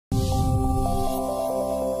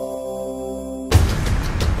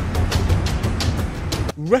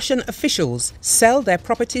Russian officials sell their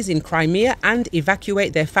properties in Crimea and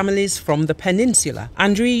evacuate their families from the peninsula.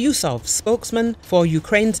 Andriy Yusov, spokesman for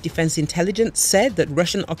Ukraine's defense intelligence, said that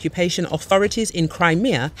Russian occupation authorities in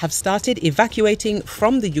Crimea have started evacuating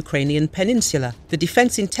from the Ukrainian peninsula. The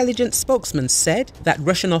defense intelligence spokesman said that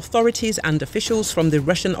Russian authorities and officials from the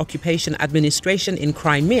Russian occupation administration in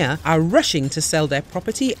Crimea are rushing to sell their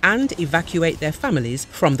property and evacuate their families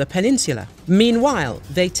from the peninsula. Meanwhile,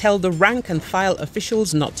 they tell the rank and file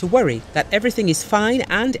officials not to worry, that everything is fine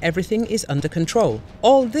and everything is under control.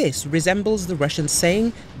 All this resembles the Russians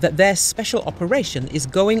saying that their special operation is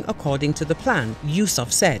going according to the plan,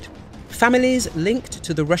 Yusov said. Families linked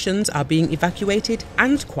to the Russians are being evacuated,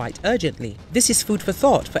 and quite urgently. This is food for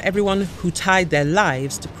thought for everyone who tied their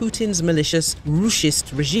lives to Putin's malicious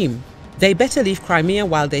Rushist regime. They better leave Crimea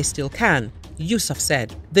while they still can, Yusov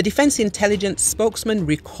said. The defense intelligence spokesman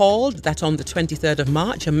recalled that on the 23rd of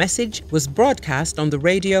March, a message was broadcast on the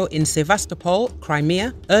radio in Sevastopol,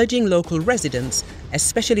 Crimea, urging local residents,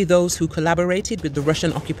 especially those who collaborated with the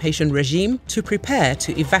Russian occupation regime, to prepare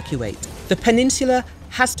to evacuate. The peninsula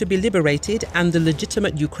has to be liberated and the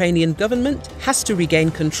legitimate Ukrainian government has to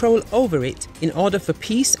regain control over it in order for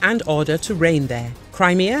peace and order to reign there.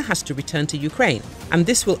 Crimea has to return to Ukraine, and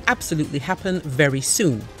this will absolutely happen very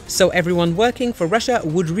soon. So everyone working for Russia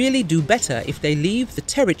would really do better if they leave the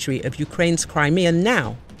territory of Ukraine's Crimea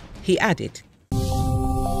now, he added.